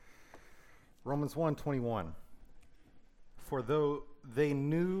Romans 1:21. For though they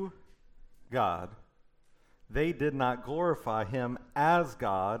knew God, they did not glorify him as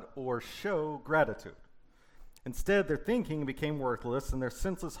God or show gratitude. Instead, their thinking became worthless and their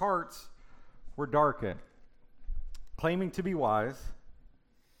senseless hearts were darkened. Claiming to be wise,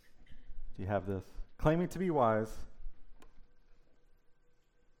 do you have this? Claiming to be wise,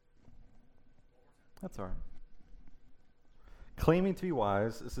 that's all right. Claiming to be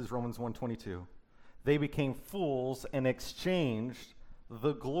wise, this is Romans 1:22, they became fools and exchanged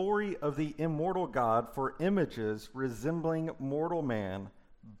the glory of the immortal God for images resembling mortal man,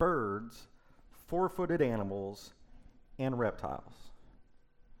 birds, four-footed animals, and reptiles.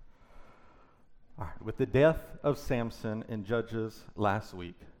 All right, with the death of Samson in Judges last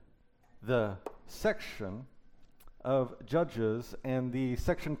week, the section of Judges and the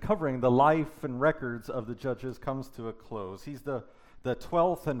section covering the life and records of the judges comes to a close. He's the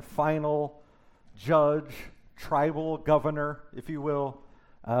 12th and final judge, tribal governor, if you will,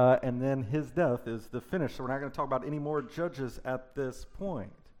 and then his death is the finish. So we're not going to talk about any more judges at this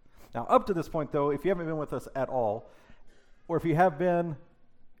point. Now, up to this point, though, if you haven't been with us at all, or if you have been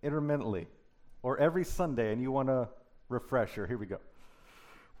intermittently, or every Sunday and you want a refresher, here we go.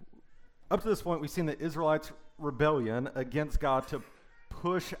 Up to this point, we've seen the Israelites' rebellion against God to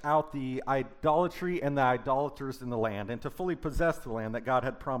push out the idolatry and the idolaters in the land and to fully possess the land that God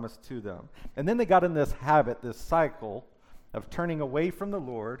had promised to them. And then they got in this habit, this cycle of turning away from the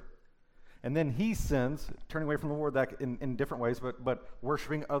Lord, and then he sins, turning away from the Lord that in different ways, but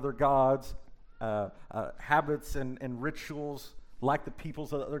worshiping other gods, habits and rituals like the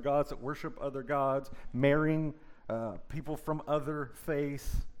peoples of other gods that worship other gods, marrying people from other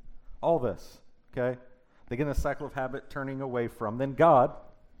faiths, all this, okay? They get in a cycle of habit, turning away from. Then God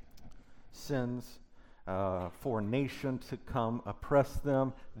sends for a nation to come oppress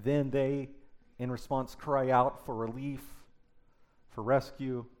them. Then they, in response, cry out for relief, for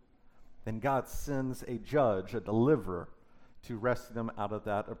rescue. Then God sends a judge, a deliverer, to rescue them out of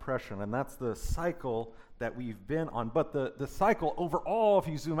that oppression. And that's the cycle that we've been on. But the cycle overall, if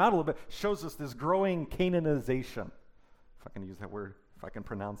you zoom out a little bit, shows us this growing Canaanization, if I can use that word, if I can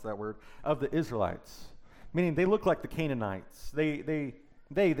pronounce that word, of the Israelites. Meaning they look like the Canaanites. They,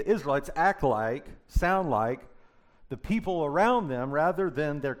 the Israelites, act like, sound like the people around them rather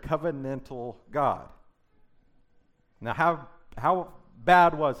than their covenantal God. Now, how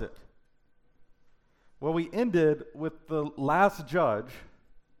bad was it? Well, we ended with the last judge,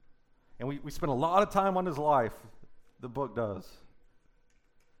 and we spent a lot of time on his life, the book does,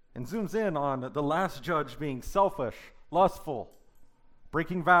 and zooms in on the last judge being selfish, lustful,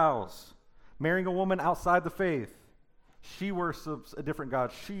 breaking vows, marrying a woman outside the faith. She worships a different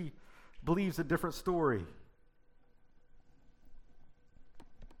God. She believes a different story.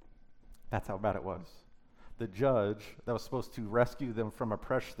 That's how bad it was. The judge that was supposed to rescue them from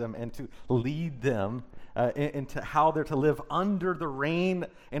oppress them and to lead them into how they're to live under the reign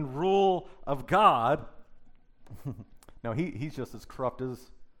and rule of God. No, he's just as corrupt as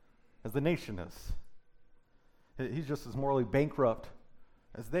the nation is. He's just as morally bankrupt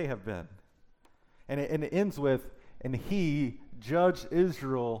as they have been. And it ends with, and he judged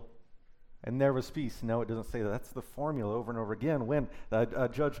Israel, and there was peace. No, it doesn't say that. That's the formula over and over again. When a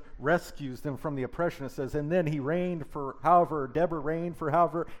judge rescues them from the oppression, it says, and then he reigned for however, Deborah reigned for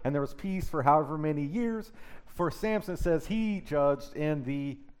however, and there was peace for however many years. For Samson, it says he judged in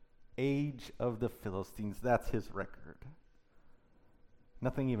the age of the Philistines. That's his record.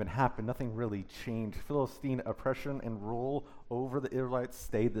 Nothing even happened. Nothing really changed. Philistine oppression and rule over the Israelites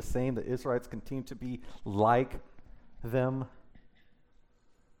stayed the same. The Israelites continued to be like them.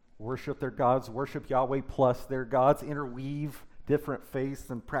 Worship their gods, worship Yahweh plus their gods, interweave different faiths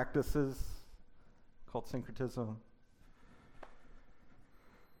and practices, called syncretism.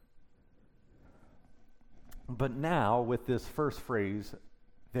 But now, with this first phrase,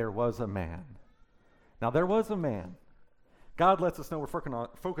 there was a man. Now, there was a man. God lets us know we're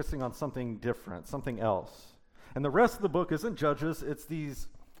focusing on something different, something else. And the rest of the book isn't Judges, it's these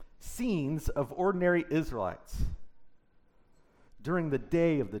scenes of ordinary Israelites during the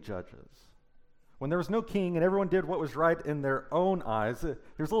day of the judges, when there was no king and everyone did what was right in their own eyes. There's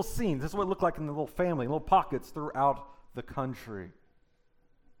little scenes. This is what it looked like in the little family, little pockets throughout the country.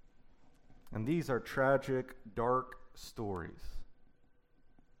 And these are tragic, dark stories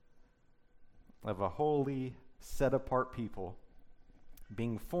of a holy, set-apart people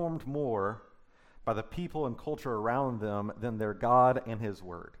being formed more by the people and culture around them than their God and his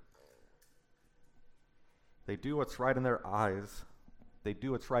word. They do what's right in their eyes. They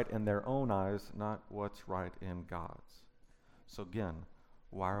do what's right in their own eyes, not what's right in God's. So again,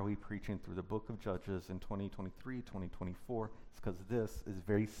 Why are we preaching through the book of Judges in 2023, 2024? It's because this is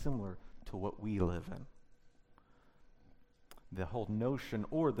very similar to what we live in. The whole notion,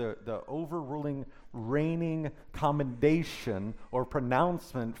 or the overruling, reigning commendation or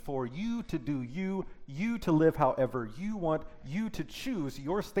pronouncement for you to do you to live however you want, you to choose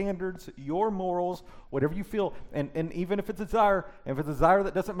your standards, your morals, whatever you feel, and even if it's a desire, and if it's a desire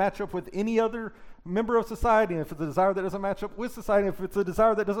that doesn't match up with any other member of society, and if it's a desire that doesn't match up with society, if it's a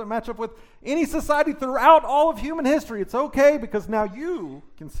desire that doesn't match up with any society throughout all of human history, it's okay, because now you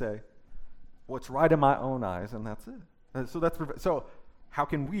can say what's right in my own eyes, and that's it. So how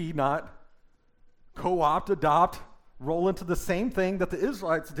can we not co-opt, adopt, roll into the same thing that the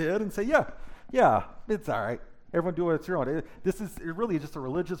Israelites did and say, yeah, it's all right. Everyone do what it's your own. This is really just a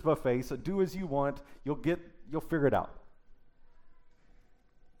religious buffet, so do as you want. You'll figure it out.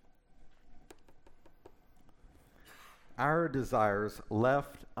 Our desires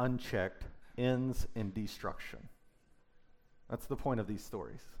left unchecked ends in destruction. That's the point of these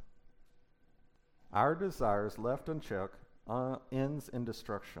stories. Our desires left unchecked ends in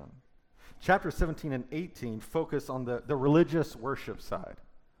destruction. Chapter 17 and 18 focus on the religious worship side.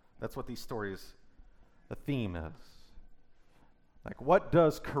 That's what these stories, the theme is. Like, what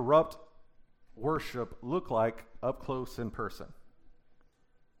does corrupt worship look like up close in person?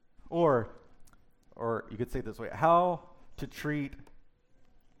 Or you could say it this way, how to treat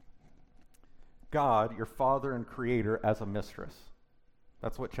God, your Father and Creator, as a mistress.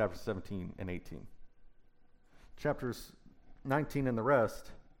 That's what chapters 17 and 18. Chapters 19 and the rest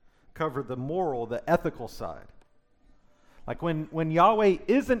cover the moral, the ethical side. Like when Yahweh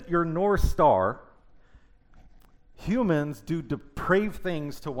isn't your North Star, humans do depraved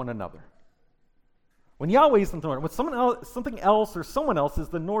things to one another. When Yahweh isn't the North, when something else or someone else is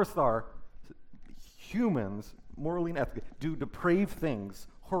the North Star, humans, morally and ethically, do depraved things,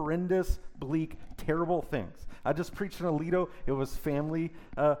 horrendous, bleak, terrible things. I just preached in Alito. It was family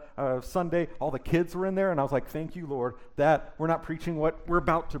Sunday. All the kids were in there, and I was like, thank you, Lord, that we're not preaching what we're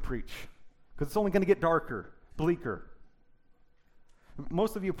about to preach, because it's only going to get darker, bleaker.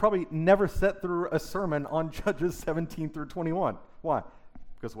 Most of you probably never sat through a sermon on Judges 17 through 21. Why?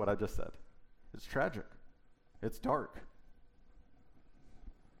 Because what I just said. It's tragic. It's dark.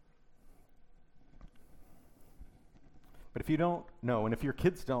 But if you don't know, and if your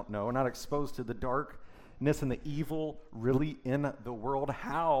kids don't know, are not exposed to the darkness and the evil really in the world,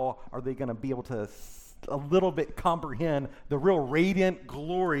 how are they going to be able to a little bit comprehend the real radiant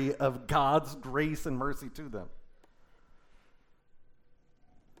glory of God's grace and mercy to them?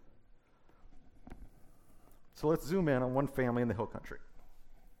 So let's zoom in on one family in the hill country.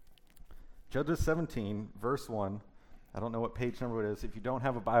 Judges 17, verse 1. I don't know what page number it is. If you don't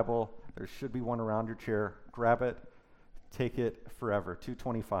have a Bible, there should be one around your chair. Grab it. Take it forever.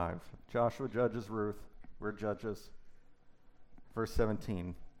 225. Joshua judges Ruth. We're judges. Verse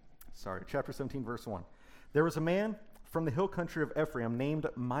 17. Chapter 17, verse 1. There was a man from the hill country of Ephraim named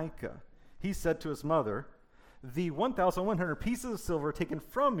Micah. He said to his mother, the 1,100 pieces of silver taken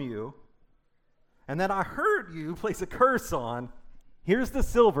from you, and that I heard you place a curse on, here's the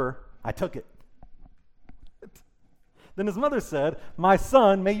silver, I took it. Then his mother said, my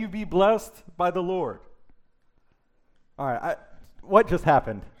son, may you be blessed by the Lord. All right, what just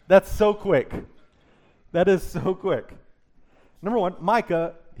happened? That's so quick. That is so quick. Number one,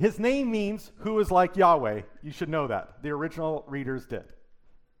 Micah, his name means who is like Yahweh. You should know that. The original readers did.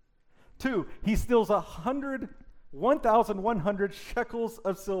 2, he steals 1,100 shekels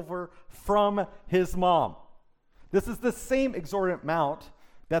of silver from his mom. This is the same exorbitant amount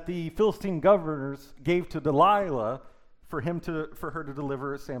that the Philistine governors gave to Delilah for her to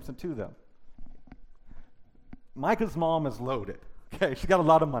deliver Samson to them. Micah's mom is loaded. Okay, she's got a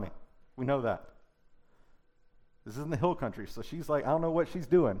lot of money. We know that. This is in the hill country, so she's like, I don't know what she's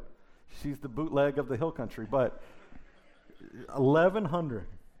doing. She's the bootleg of the hill country, but 1,100.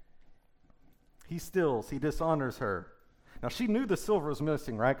 He steals, he dishonors her. Now, she knew the silver was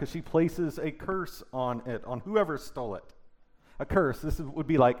missing, right? Because she places a curse on it, on whoever stole it. A curse, would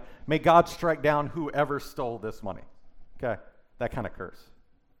be like, may God strike down whoever stole this money. Okay, that kind of curse.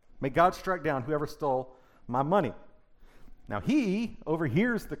 May God strike down whoever stole my money. Now, he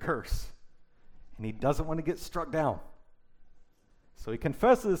overhears the curse, and he doesn't want to get struck down. So he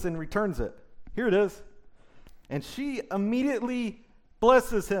confesses and returns it. Here it is. And she immediately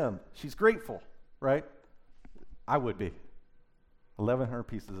blesses him. She's grateful, right? I would be. 1,100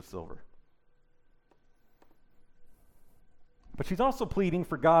 pieces of silver. But she's also pleading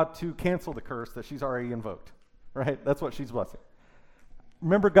for God to cancel the curse that she's already invoked, right? That's what she's blessing.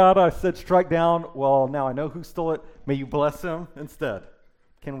 Remember, God, I said strike down. Well, now I know who stole it. May you bless him instead.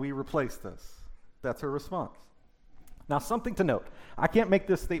 Can we replace this? That's her response. Now, something to note. I can't make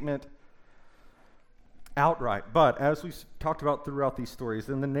this statement outright, but as we've talked about throughout these stories,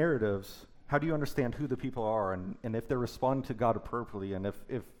 in the narratives, how do you understand who the people are and if they're responding to God appropriately, and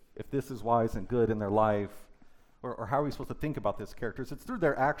if this is wise and good in their life, or how are we supposed to think about these characters? It's through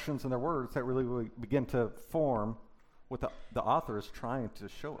their actions and their words that really begin to form what the author is trying to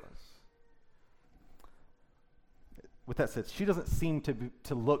show us. With that said, she doesn't seem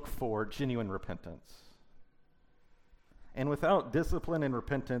to look for genuine repentance. And without discipline and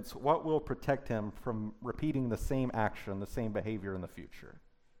repentance, what will protect him from repeating the same action, the same behavior in the future?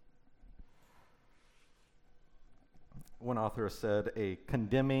 One author said, a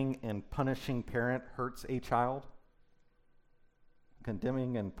condemning and punishing parent hurts a child.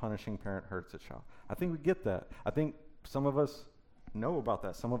 Condemning and punishing parent hurts a child. I think we get that. I think some of us know about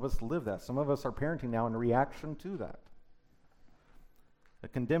that. Some of us live that. Some of us are parenting now in reaction to that. A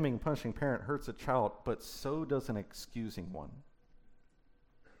condemning, punishing parent hurts a child, but so does an excusing one.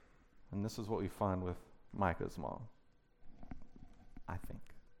 And this is what we find with Micah's mom, I think.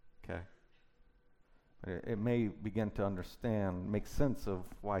 Okay? It may begin to understand, make sense of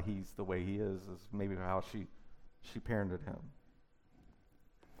why he's the way he is maybe how she parented him.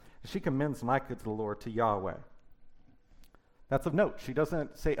 She commends Micah to the Lord, to Yahweh. That's of note. She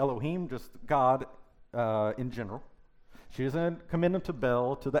doesn't say Elohim, just God in general. She doesn't commend him to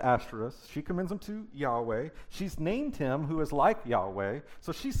Bel, to the Ashtoreths. She commends him to Yahweh. She's named him who is like Yahweh,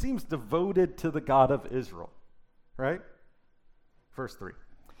 so she seems devoted to the God of Israel, right? Verse 3.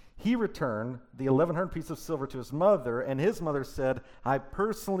 He returned the 1,100 pieces of silver to his mother, and his mother said, I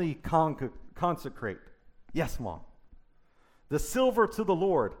personally consecrate. Yes, Mom. The silver to the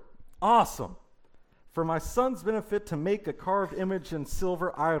Lord. Awesome. For my son's benefit to make a carved image and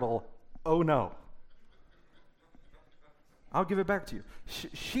silver idol. Oh, no. I'll give it back to you.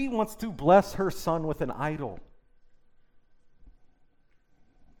 She wants to bless her son with an idol.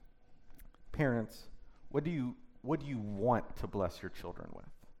 Parents, what do you want to bless your children with?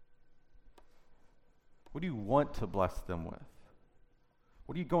 What do you want to bless them with?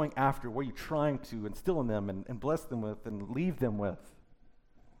 What are you going after? What are you trying to instill in them and bless them with and leave them with?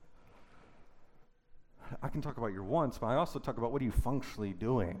 I can talk about your wants, but I also talk about what are you functionally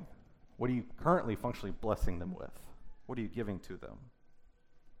doing? What are you currently functionally blessing them with? What are you giving to them?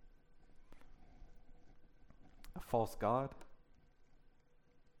 A false god?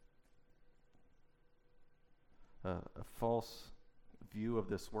 A false view of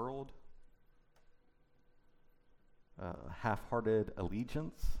this world? A half-hearted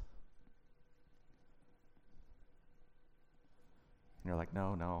allegiance? And you're like,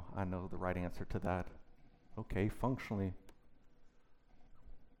 no, I know the right answer to that. Okay, functionally,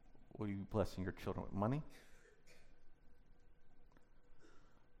 what are you blessing your children with? Money?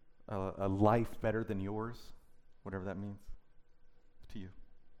 A life better than yours, whatever that means to you.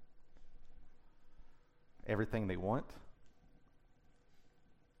 Everything they want.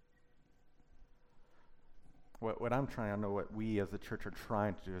 What I'm trying, I know what we as a church are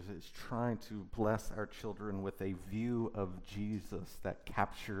trying to do is trying to bless our children with a view of Jesus that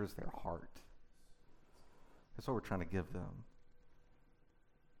captures their heart. That's what we're trying to give them.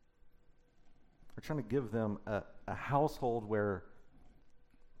 We're trying to give them a household where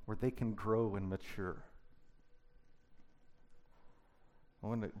they can grow and mature. I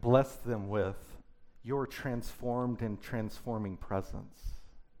want to bless them with your transformed and transforming presence.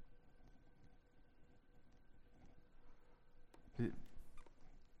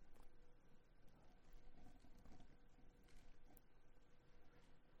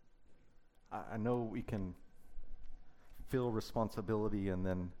 I know we can feel responsibility and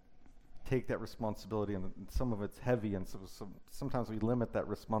then take that responsibility, and some of it's heavy, and so sometimes we limit that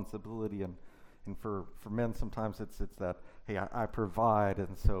responsibility, and for men sometimes it's that, hey, I provide,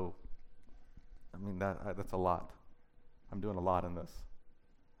 and so I mean that's a lot. I'm doing a lot in this.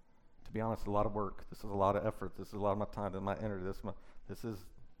 To be honest, a lot of work. This is a lot of effort. This is a lot of my time and my energy. This is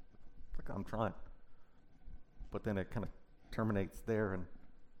like I'm trying, but then it kind of terminates there, and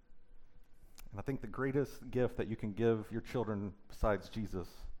I think the greatest gift that you can give your children besides Jesus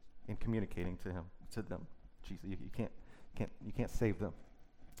in communicating to them, Jesus, you can't save them,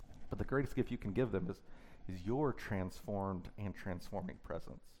 but the greatest gift you can give them is your transformed and transforming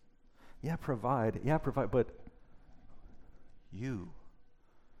presence. Provide, but you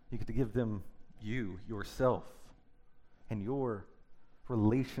get to give them yourself, and your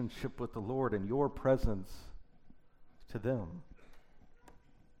relationship with the Lord and your presence to them.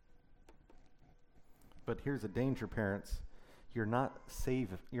 But here's a danger, parents. You're not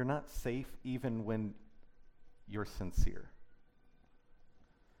safe even when you're sincere.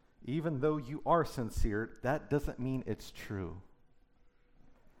 even though you are sincere, that doesn't mean it's true.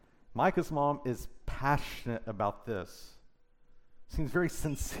 Micah's mom is passionate about this. Seems very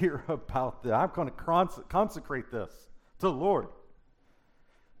sincere about this. I'm going to consecrate this to the Lord.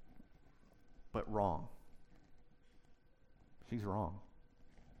 But wrong. She's wrong.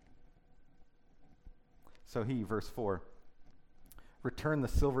 So he, verse 4, returned the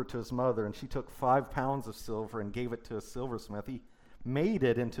silver to his mother, and she took 5 pounds of silver and gave it to a silversmith. He made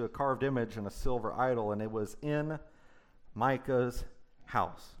it into a carved image and a silver idol, and it was in Micah's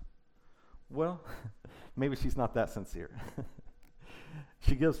house. Well, maybe she's not that sincere.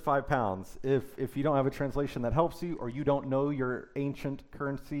 She gives 5 pounds. If you don't have a translation that helps you, or you don't know your ancient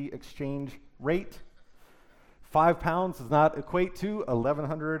currency exchange rate, 5 pounds does not equate to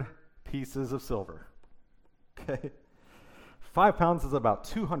 1,100 pieces of silver. Okay? 5 pounds is about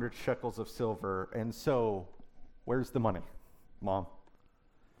 200 shekels of silver, and so where's the money, Mom?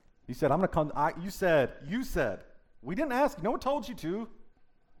 You said, I'm going to come. You said, we didn't ask. No one told you to.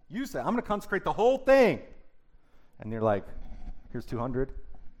 You said, I'm going to consecrate the whole thing. And you're like, here's 200.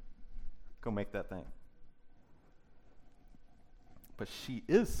 Go make that thing. But she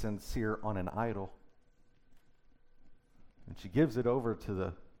is sincere on an idol. And she gives it over to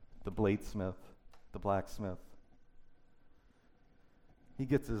the bladesmith, the blacksmith. He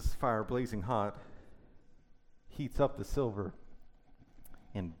gets his fire blazing hot, heats up the silver,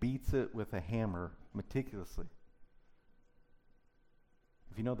 and beats it with a hammer meticulously.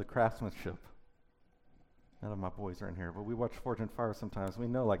 If you know the craftsmanship, none of my boys are in here, but we watch Forge and Fire sometimes. We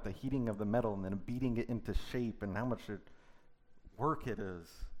know like the heating of the metal and then beating it into shape and how much work it is.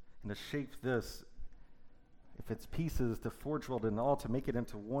 And to shape this, if it's pieces to forge weld and all, to make it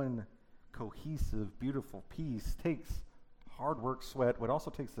into one cohesive, beautiful piece, takes hard work, sweat, but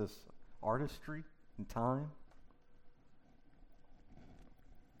also takes this artistry and time.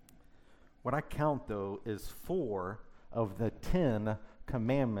 What I count, though, is 4 of the 10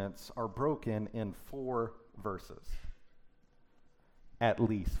 commandments are broken in 4 verses. At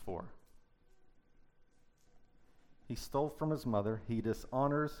least 4. He stole from his mother. He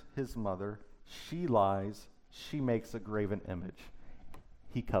dishonors his mother. She lies. She makes a graven image.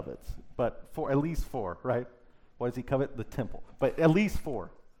 He covets. But at least 4, right? What does he covet? The temple. But at least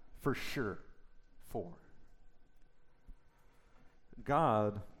 4. For sure. 4.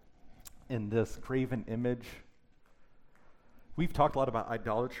 God, in this graven image, we've talked a lot about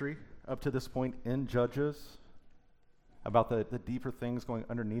idolatry up to this point in Judges, about the deeper things going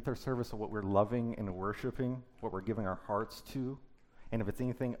underneath our service of what we're loving and worshiping, what we're giving our hearts to. And if it's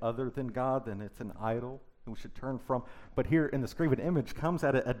anything other than God, then it's an idol and we should turn from. But here in this graven image comes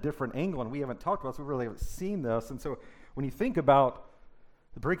at a different angle, and we haven't talked about this. We really haven't seen this. And so when you think about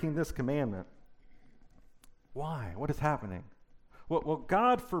breaking this commandment, why? What is happening? Well,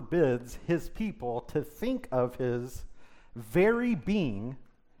 God forbids his people to think of his very being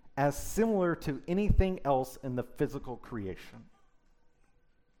as similar to anything else in the physical creation.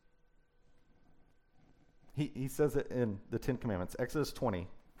 He says it in the 10 Commandments, Exodus 20,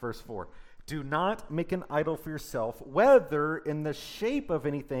 verse 4. Do not make an idol for yourself, whether in the shape of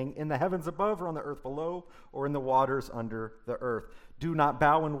anything in the heavens above or on the earth below or in the waters under the earth. Do not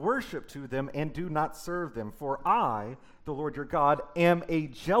bow and worship to them, and do not serve them. For I, the Lord your God, am a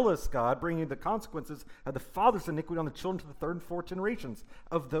jealous God, bringing the consequences of the father's iniquity on the children to the 3rd and 4th generations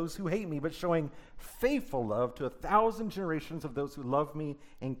of those who hate me, but showing faithful love to 1,000 generations of those who love me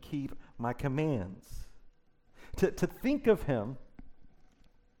and keep my commands. To think of him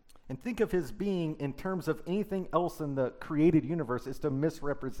and think of his being in terms of anything else in the created universe is to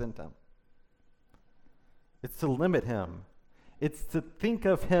misrepresent him. It's to limit him. It's to think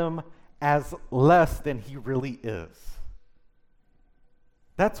of him as less than he really is.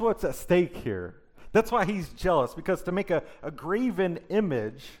 That's what's at stake here. That's why he's jealous, because to make a graven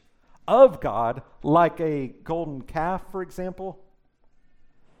image of God, like a golden calf, for example,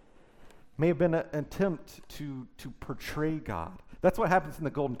 may have been an attempt to portray God. That's what happens in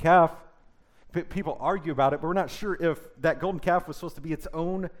the golden calf. People argue about it, but we're not sure if that golden calf was supposed to be its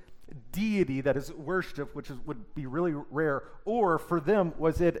own deity that is worshipped, which would be really rare, or for them,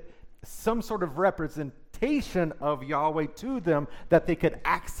 was it some sort of representation of Yahweh to them that they could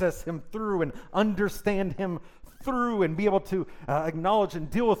access him through and understand him through and be able to acknowledge and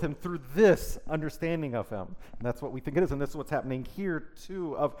deal with him through this understanding of him. And that's what we think it is, and this is what's happening here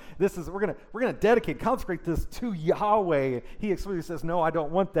too. We're gonna dedicate, consecrate this to Yahweh. He explicitly says, no, I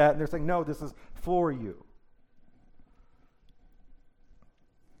don't want that, and they're saying, no, this is for you.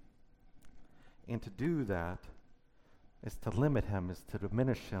 And to do that, is to limit him, is to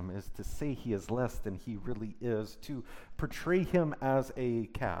diminish him, is to say he is less than he really is, to portray him as a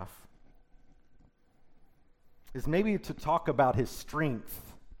calf, is maybe to talk about his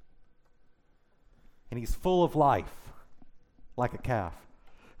strength, and he's full of life, like a calf.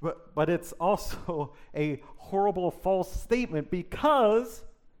 But it's also a horrible false statement because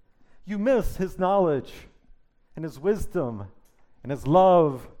you miss his knowledge and his wisdom and his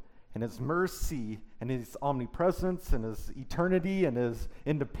love and his mercy and his omnipresence and his eternity and his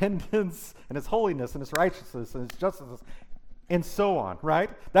independence and his holiness and his righteousness and his justice and so on, right?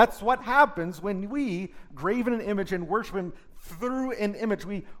 That's what happens when we graven an image and worship him through an image.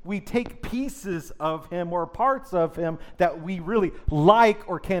 We take pieces of him or parts of him that we really like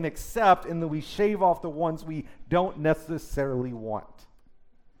or can accept, and then we shave off the ones we don't necessarily want.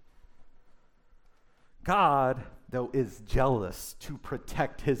 God, though, is jealous to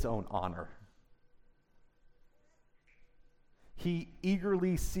protect his own honor. He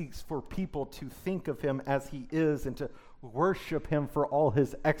eagerly seeks for people to think of him as he is and to worship him for all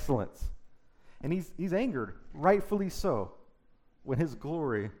his excellence. And he's angered, rightfully so, when his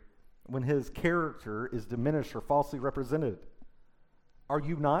glory, when his character is diminished or falsely represented. Are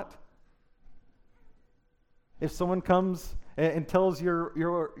you not? If someone comes and tells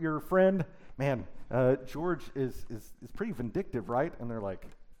your friend, man, George is pretty vindictive, right? And they're like,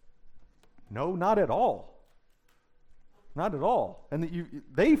 no, not at all. Not at all. And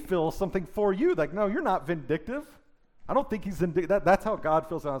they feel something for you, like, no, you're not vindictive. I don't think he's vindictive. That's how God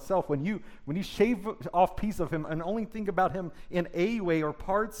feels about himself. When you shave off piece of him and only think about him in a way or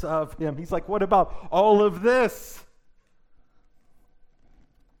parts of him, he's like, what about all of this?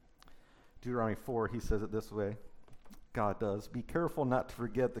 Deuteronomy 4, he says it this way. God does. Be careful not to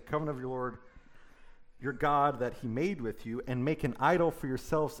forget the covenant of your Lord, your God, that he made with you, and make an idol for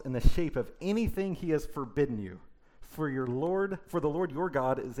yourselves in the shape of anything he has forbidden you. For the Lord your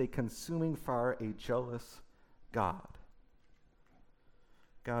God is a consuming fire, a jealous God.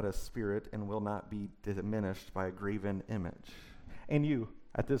 God is spirit and will not be diminished by a graven image. And you,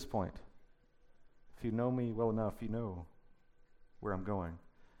 at this point, if you know me well enough, you know where I'm going.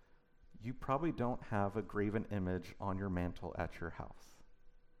 You probably don't have a graven image on your mantle at your house.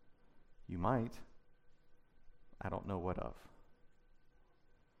 You might. I don't know what of.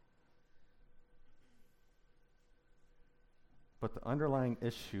 But the underlying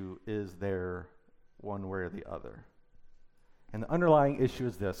issue is there one way or the other. And the underlying issue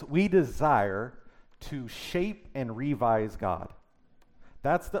is this. We desire to shape and revise God.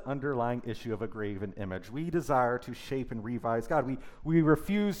 That's the underlying issue of a graven image. We desire to shape and revise God. We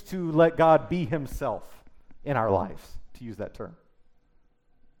refuse to let God be himself in our lives, to use that term.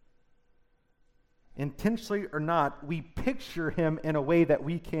 Intentionally or not, we picture him in a way that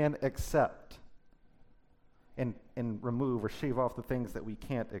we can accept and remove or shave off the things that we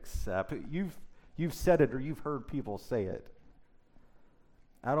can't accept. You've said it or you've heard people say it.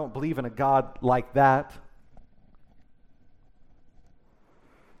 I don't believe in a God like that.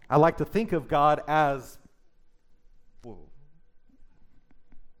 I like to think of God as,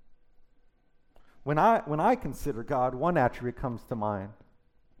 when I consider God, one attribute comes to mind.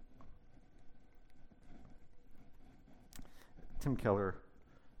 Tim Keller,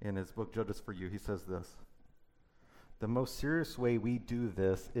 in his book Judges for You, he says this: the most serious way we do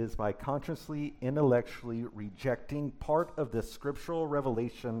this is by consciously, intellectually rejecting part of the scriptural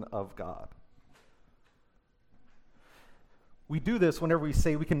revelation of God. We do this whenever we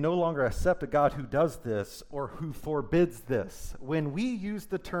say we can no longer accept a God who does this or who forbids this. When we use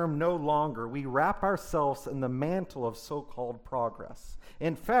the term no longer, we wrap ourselves in the mantle of so-called progress.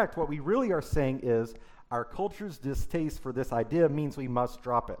 In fact, what we really are saying is our culture's distaste for this idea means we must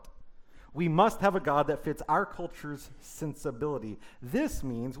drop it. We must have a God that fits our culture's sensibility. This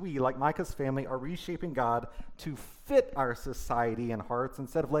means we, like Micah's family, are reshaping God to fit our society and hearts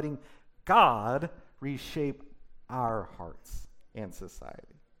instead of letting God reshape our hearts and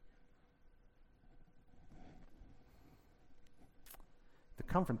society. The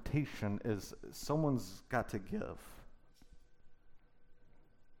confrontation is someone's got to give.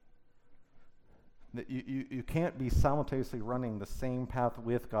 You can't be simultaneously running the same path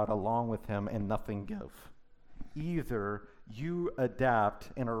with God along with him and nothing give. Either you adapt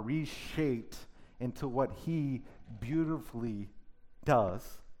and are reshaped into what he beautifully does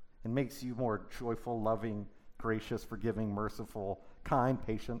and makes you more joyful, loving, gracious, forgiving, merciful, kind,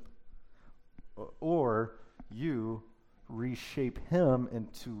 patient, or you reshape him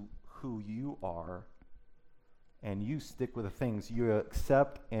into who you are and you stick with the things you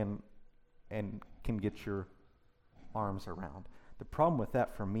accept and can get your arms around. The problem with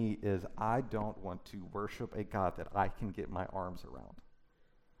that for me is I don't want to worship a God that I can get my arms around.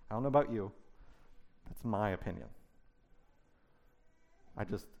 I don't know about you. That's my opinion. I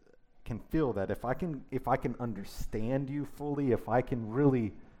just can feel that if I can understand you fully, if I can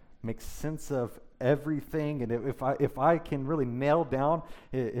really make sense of everything, and if I can really nail down,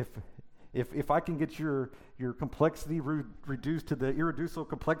 if I can get your complexity reduced to the irreducible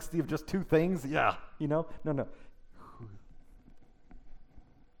complexity of just two things, yeah, no.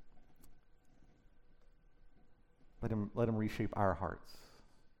 Let him reshape our hearts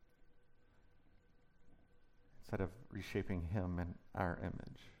instead of reshaping him in our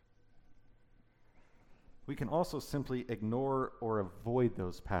image. We can also simply ignore or avoid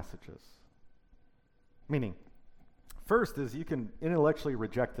those passages. Meaning, first is you can intellectually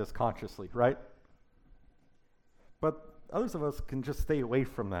reject this consciously, right? But others of us can just stay away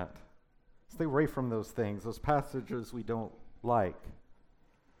from that. Stay away from those things, those passages we don't like.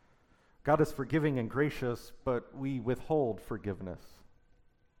 God is forgiving and gracious, but we withhold forgiveness.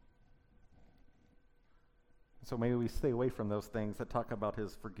 So maybe we stay away from those things that talk about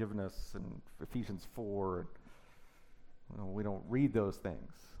his forgiveness in Ephesians 4. We don't read those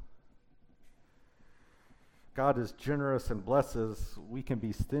things. God is generous and blesses. We can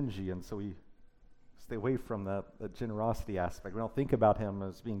be stingy, and so we stay away from that generosity aspect. We don't think about him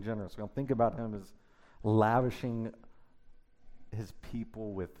as being generous. We don't think about him as lavishing his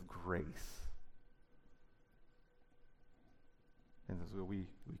people with grace. And so we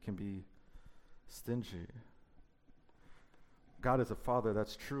can be stingy. God is a father,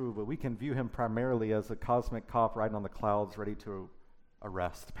 that's true, but we can view him primarily as a cosmic cop riding on the clouds, ready to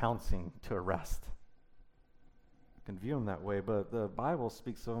arrest, pouncing to arrest. We can view him that way, but the Bible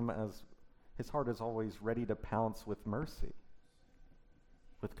speaks of him as his heart is always ready to pounce with mercy,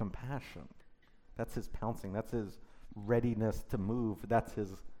 with compassion. That's his pouncing. That's his readiness to move. That's his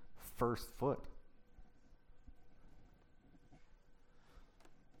first foot.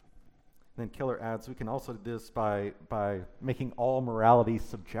 Then Keller adds, we can also do this by making all morality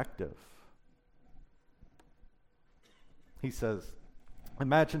subjective. He says,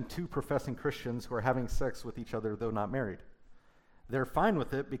 imagine two professing Christians who are having sex with each other though not married. They're fine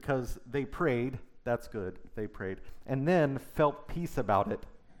with it because they prayed. That's good. They prayed. And then felt peace about it.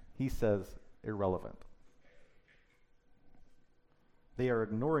 He says, irrelevant. They are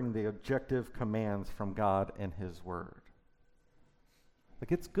ignoring the objective commands from God and his word.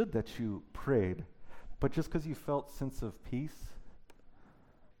 Like, it's good that you prayed, but just because you felt sense of peace,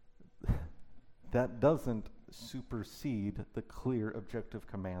 that doesn't supersede the clear objective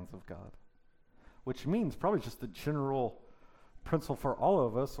commands of God. Which means probably just the general principle for all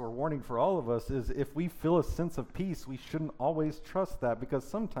of us, or warning for all of us, is if we feel a sense of peace, we shouldn't always trust that, because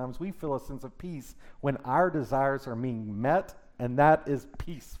sometimes we feel a sense of peace when our desires are being met, and that is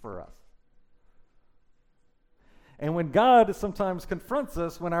peace for us. And when God sometimes confronts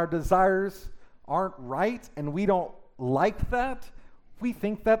us when our desires aren't right and we don't like that, we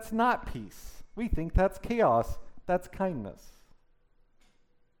think that's not peace. We think that's chaos. That's kindness.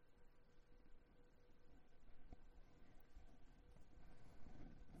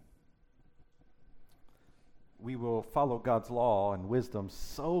 We will follow God's law and wisdom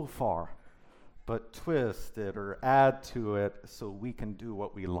so far, but twist it or add to it so we can do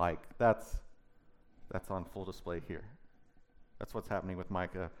what we like. That's on full display here. That's what's happening with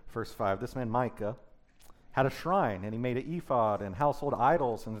Micah. Verse 5, this man Micah had a shrine, and he made an ephod and household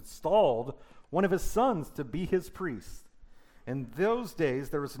idols, and installed one of his sons to be his priest. In those days,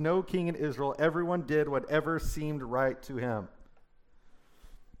 there was no king in Israel. Everyone did whatever seemed right to him.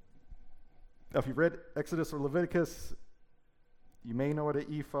 Now, if you've read Exodus or Leviticus, you may know what an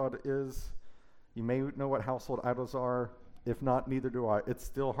ephod is. You may know what household idols are. If not, neither do I. It's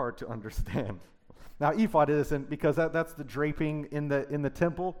still hard to understand. Now, ephod isn't, because that's the draping in the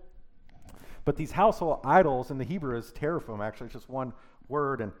temple. But these household idols in the Hebrew is teraphim. Actually, it's just one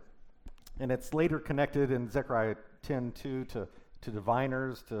word, and it's later connected in Zechariah 10:2 to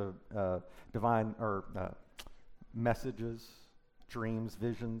diviners, to divine or messages, dreams,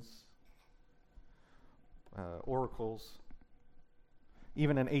 visions, oracles.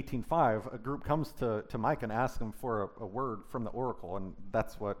 Even in 18:5, a group comes to Micah and asks him for a word from the oracle, and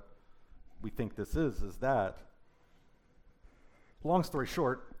that's what we think this is that. Long story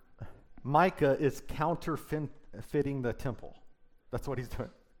short, Micah is counterfeiting the temple. That's what he's doing.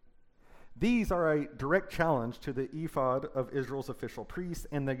 These are a direct challenge to the ephod of Israel's official priests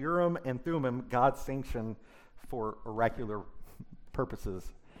and the Urim and Thummim, God's sanction for oracular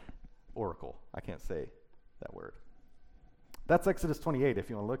purposes, oracle. I can't say that word. That's Exodus 28 if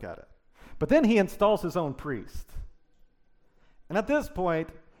you want to look at it. But then he installs his own priest. And at this point,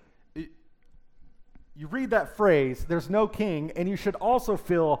 you read that phrase, there's no king, and you should also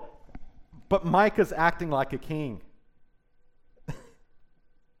feel, but Micah's acting like a king.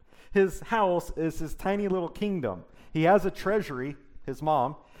 His house is his tiny little kingdom. He has a treasury, his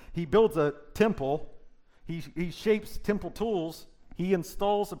mom. He builds a temple. He shapes temple tools. He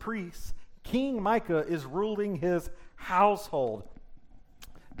installs a priest. King Micah is ruling his household.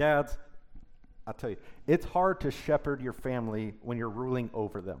 Dads, I'll tell you, it's hard to shepherd your family when you're ruling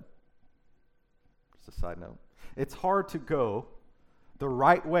over them. Just a side note. It's hard to go the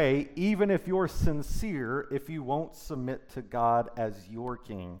right way, even if you're sincere, if you won't submit to God as your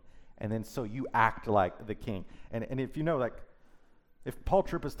king, and then so you act like the king. And if you know, like, if Paul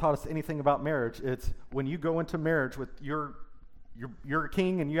Tripp has taught us anything about marriage, it's when you go into marriage with you're a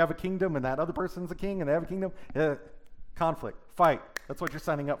king and you have a kingdom, and that other person's a king and they have a kingdom, conflict, fight. That's what you're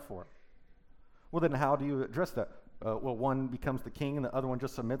signing up for. Well, then how do you address that? Well, one becomes the king and the other one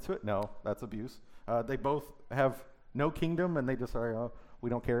just submits to it? No, that's abuse. They both have no kingdom and they just say, oh, we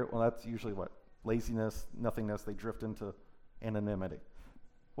don't care. Well, that's usually what? Laziness, nothingness. They drift into anonymity.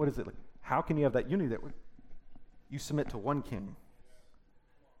 What is it like? How can you have that unity that you submit to one king?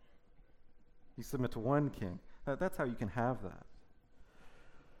 You submit to one king. That's how you can have that.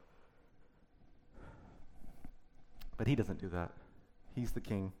 But he doesn't do that. He's the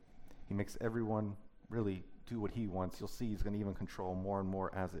king. He makes everyone really do what he wants. You'll see he's going to even control more and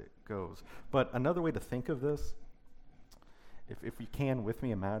more as it goes. But another way to think of this, if you can with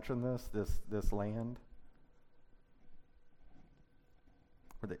me imagine this land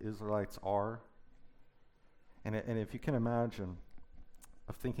where the Israelites are, and if you can imagine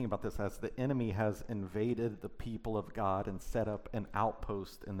of thinking about this as the enemy has invaded the people of God and set up an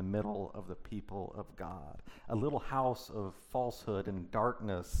outpost in the middle of the people of God, a little house of falsehood and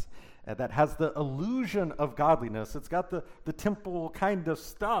darkness that has the illusion of godliness. It's got the temple kind of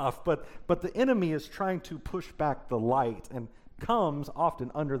stuff, but the enemy is trying to push back the light and comes often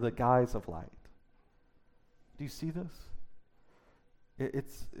under the guise of light. Do you see this?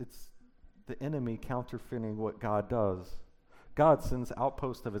 It's the enemy counterfeiting what God does. God sends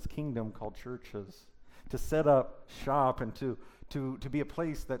outposts of his kingdom called churches to set up shop and to be a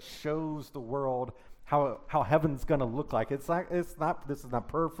place that shows the world how heaven's going to look like. This is not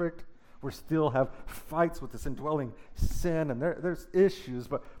perfect. We still have fights with this indwelling sin, and there's issues,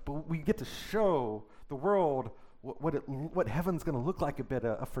 but we get to show the world what heaven's going to look like a bit,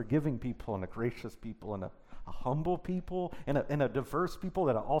 a forgiving people and a gracious people and a humble people and a diverse people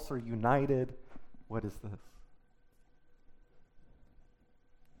that are also united. What is this?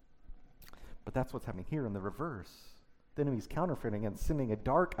 But that's what's happening here in the reverse. The enemy's counterfeiting and sending a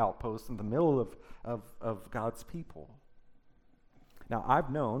dark outpost in the middle of God's people. Now,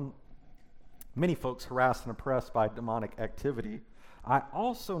 I've known many folks harassed and oppressed by demonic activity. I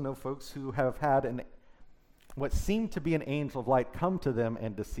also know folks who have had what seemed to be an angel of light come to them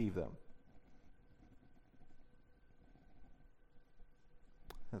and deceive them.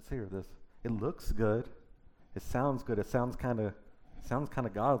 Let's hear this. It looks good. It sounds good. It sounds kind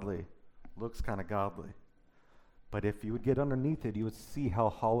of godly. Looks kind of godly. But if you would get underneath it, you would see how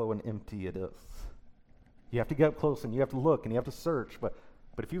hollow and empty it is. You have to get up close and you have to look and you have to search, but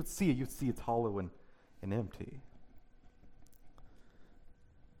if you would see it, you'd see it's hollow and empty.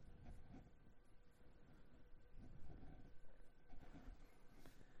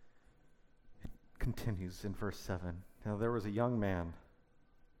 It continues in verse 7. Now there was a young man,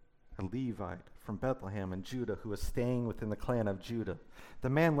 a Levite from Bethlehem in Judah, who was staying within the clan of Judah. The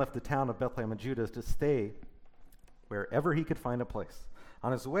man left the town of Bethlehem in Judah to stay wherever he could find a place.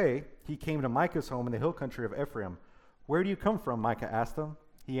 On his way, he came to Micah's home in the hill country of Ephraim. "Where do you come from?" Micah asked him.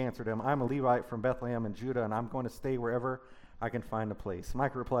 He answered him, "I'm a Levite from Bethlehem in Judah, and I'm going to stay wherever I can find a place."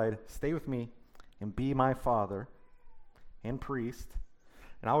 Micah replied, "Stay with me and be my father and priest,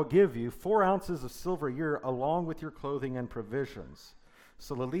 and I will give you 4 ounces of silver a year along with your clothing and provisions."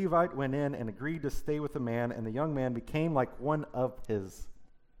 So the Levite went in and agreed to stay with the man, and the young man became like one of his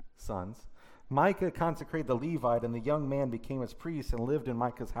sons. Micah consecrated the Levite, and the young man became his priest and lived in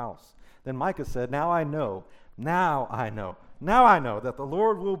Micah's house. Then Micah said, Now I know that the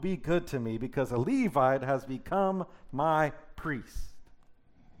Lord will be good to me, because a Levite has become my priest.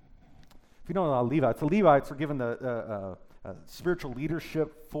 If you don't know Levites, the Levites were given the spiritual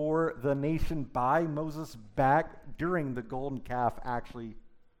leadership for the nation by Moses back during the golden calf, actually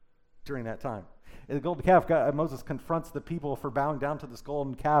during that time. In the golden calf, Moses confronts the people for bowing down to this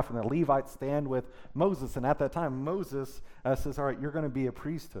golden calf, and the Levites stand with Moses. And at that time, Moses says, all right, you're going to be a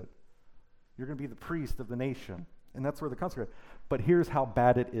priesthood. You're going to be the priest of the nation. And that's where the consecrated. But here's how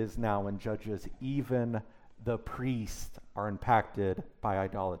bad it is now in Judges, even the priests are impacted by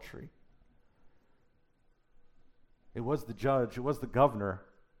idolatry. It was the judge, it was the governor,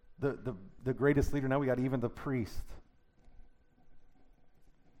 the greatest leader. Now we got even the priest.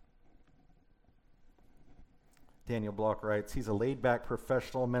 Daniel Block writes, he's a laid-back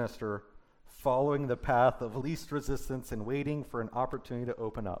professional minister following the path of least resistance and waiting for an opportunity to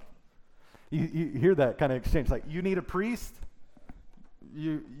open up. You hear that kind of exchange, like, you need a priest?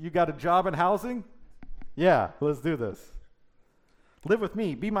 You got a job in housing? Yeah, let's do this. Live with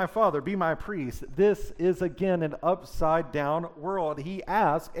me, be my father, be my priest. This is again an upside down world. He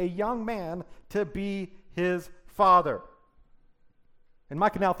asked a young man to be his father. And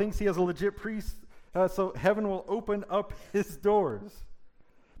Micah now thinks he has a legit priest, so heaven will open up his doors.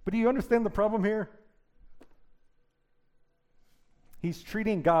 But do you understand the problem here? He's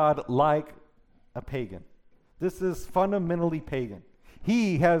treating God like a pagan. This is fundamentally pagan.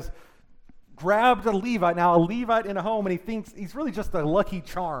 He has grabbed a Levite, now a Levite in a home, and he thinks he's really just a lucky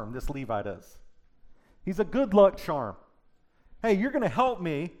charm, this Levite is. He's a good luck charm. Hey, you're going to help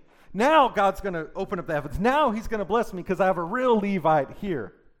me. Now God's going to open up the heavens. Now he's going to bless me because I have a real Levite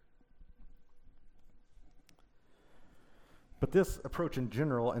here. But this approach in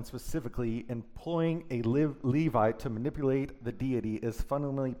general, and specifically employing a Levite to manipulate the deity, is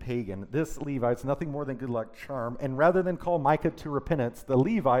fundamentally pagan. This Levite's nothing more than good luck charm, and rather than call Micah to repentance, the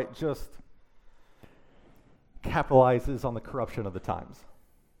Levite just capitalizes on the corruption of the times.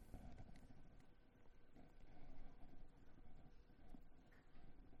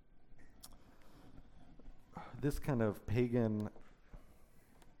 This kind of pagan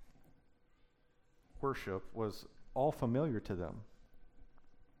worship was all familiar to them.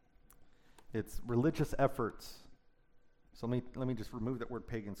 It's religious efforts. So let me just remove that word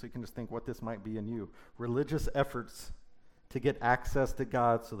pagan so you can just think what this might be in you. Religious efforts to get access to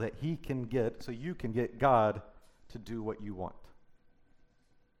God so that you can get God to do what you want.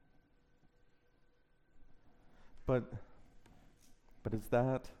 But is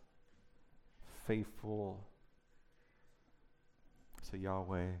that faithful to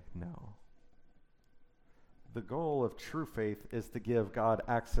Yahweh? No. The goal of true faith is to give God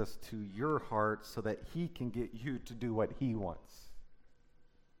access to your heart so that he can get you to do what he wants.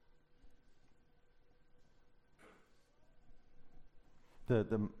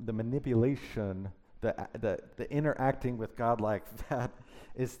 The manipulation, the interacting with God like that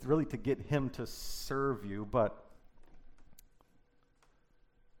is really to get him to serve you, but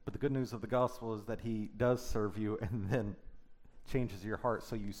the good news of the gospel is that he does serve you and then changes your heart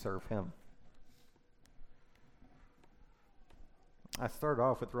so you serve him. I started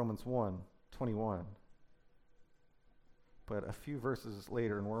off with Romans 1:21, but a few verses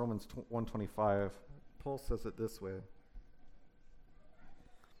later in Romans 1:25, Paul says it this way.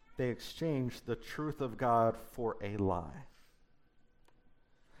 They exchanged the truth of God for a lie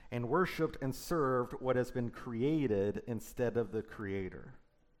and worshipped and served what has been created instead of the Creator,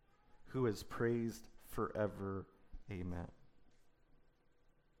 who is praised forever. Amen.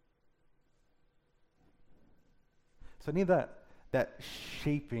 So I need that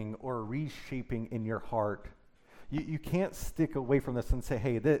shaping or reshaping in your heart. You can't stick away from this and say,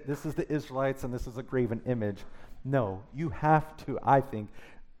 hey, this is the Israelites and this is a graven image. No, you have to, I think,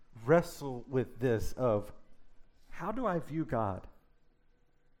 wrestle with this of, how do I view God?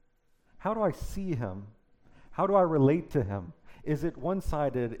 How do I see him? How do I relate to him? Is it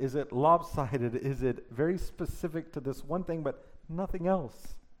one-sided? Is it lopsided? Is it very specific to this one thing but nothing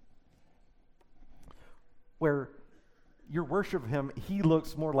else? Where your worship of him, he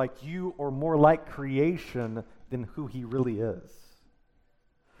looks more like you or more like creation than who he really is.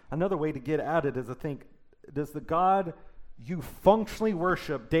 Another way to get at it is to think, does the God you functionally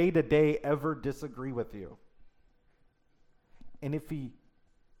worship day to day ever disagree with you? And if he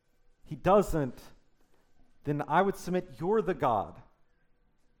doesn't, then I would submit you're the God.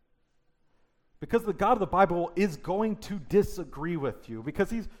 Because the God of the Bible is going to disagree with you,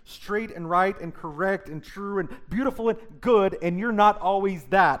 because he's straight and right and correct and true and beautiful and good, and you're not always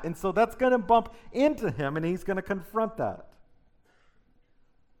that. And so that's going to bump into him, and he's going to confront that.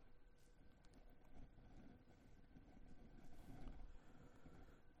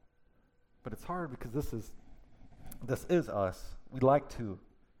 But it's hard because this is us. We like to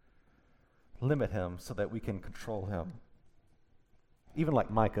limit him so that we can control him. Even like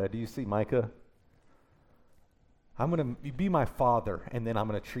Micah. Do you see Micah? I'm going to be my father, and then I'm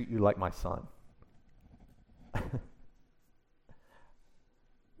going to treat you like my son.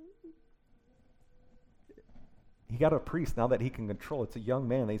 He got a priest now that he can control. It's a young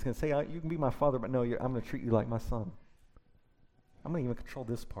man. He's going to say, you can be my father, but no, I'm going to treat you like my son. I'm going to even control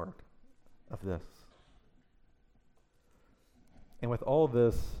this part of this. And with all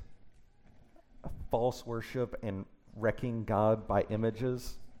this false worship and wrecking God by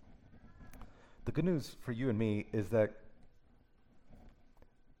images, the good news for you and me is that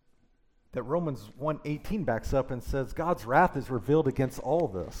Romans 1:18 backs up and says God's wrath is revealed against all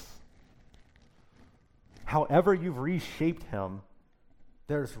this. However you've reshaped him,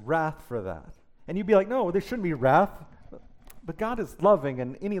 there's wrath for that. And you'd be like, no, there shouldn't be wrath. But God is loving,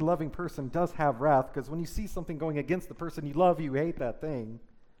 and any loving person does have wrath, because when you see something going against the person you love, you hate that thing.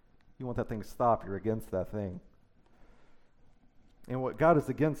 You want that thing to stop, you're against that thing. And what God is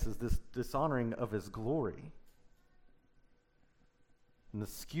against is this dishonoring of his glory and the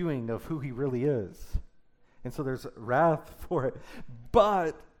skewing of who he really is. And so there's wrath for it.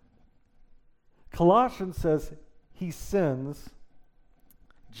 But Colossians says he sends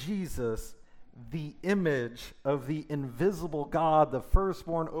Jesus, the image of the invisible God, the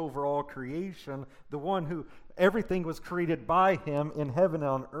firstborn over all creation, the one who everything was created by him in heaven and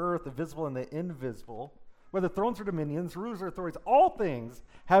on earth, the visible and the invisible, whether thrones or dominions, rulers or authorities, all things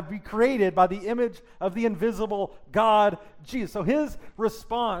have been created by the image of the invisible God, Jesus. So his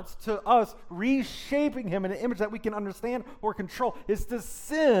response to us reshaping him in an image that we can understand or control is to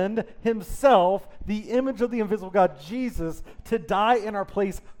send himself, the image of the invisible God, Jesus, to die in our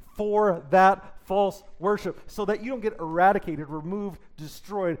place for that false worship, so that you don't get eradicated, removed,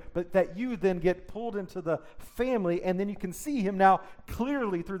 destroyed, but that you then get pulled into the family, and then you can see him now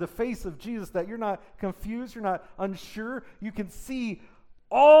clearly through the face of Jesus, that you're not confused, you're not unsure. You can see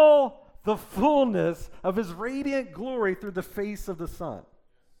all the fullness of his radiant glory through the face of the Son.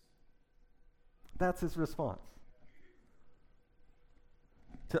 That's his response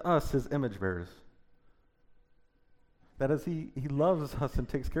to us, his image bearers. That as he loves us and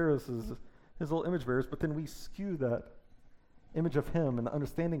takes care of us as his little image bearers, but then we skew that image of him and the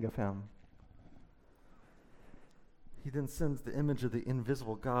understanding of him. He then sends the image of the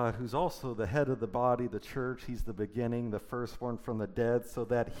invisible God, who's also the head of the body, the church. He's the beginning, the firstborn from the dead, so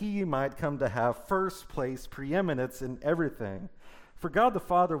that he might come to have first place, preeminence in everything. For God the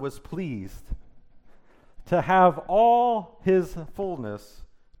Father was pleased to have all his fullness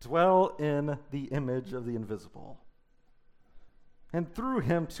dwell in the image of the invisible, and through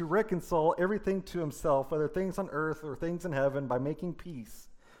him to reconcile everything to himself, whether things on earth or things in heaven, by making peace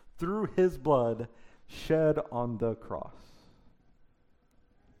through his blood shed on the cross.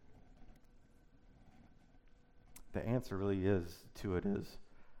 The answer really is,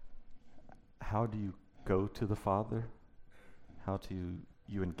 how do you go to the Father? How do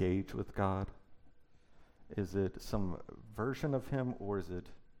you engage with God? Is it some version of him, or is it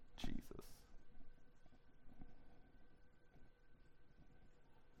Jesus?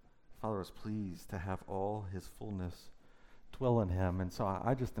 Father was pleased to have all his fullness dwell in him. And so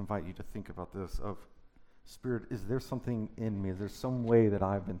I just invite you to think about this of, Spirit, is there something in me? Is there some way that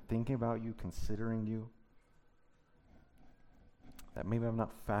I've been thinking about you, considering you? That maybe I've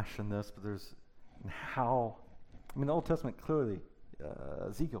not fashioned this, but there's how. I mean, the Old Testament clearly,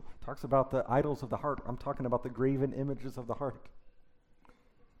 Ezekiel talks about the idols of the heart. I'm talking about the graven images of the heart.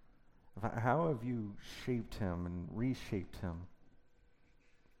 How have you shaped him and reshaped him?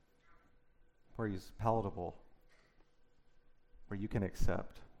 Where he's palatable, where you can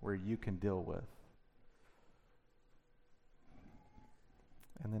accept, where you can deal with.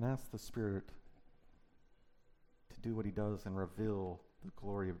 And then ask the Spirit to do what he does and reveal the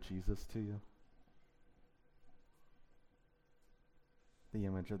glory of Jesus to you. The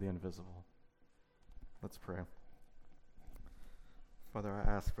image of the invisible. Let's pray. Father,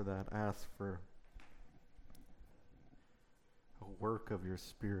 I ask for that. I ask for a work of your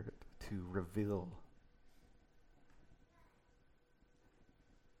Spirit to reveal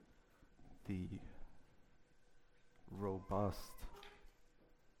the robust,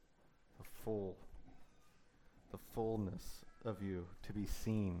 the fullness of you to be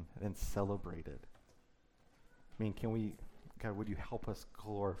seen and celebrated. I mean, God, would you help us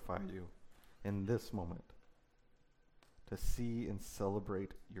glorify you in this moment, to see and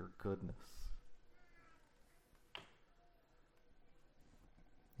celebrate your goodness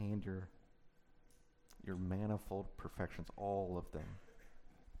and your manifold perfections, all of them.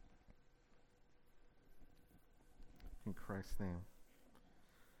 In Christ's name,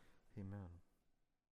 amen.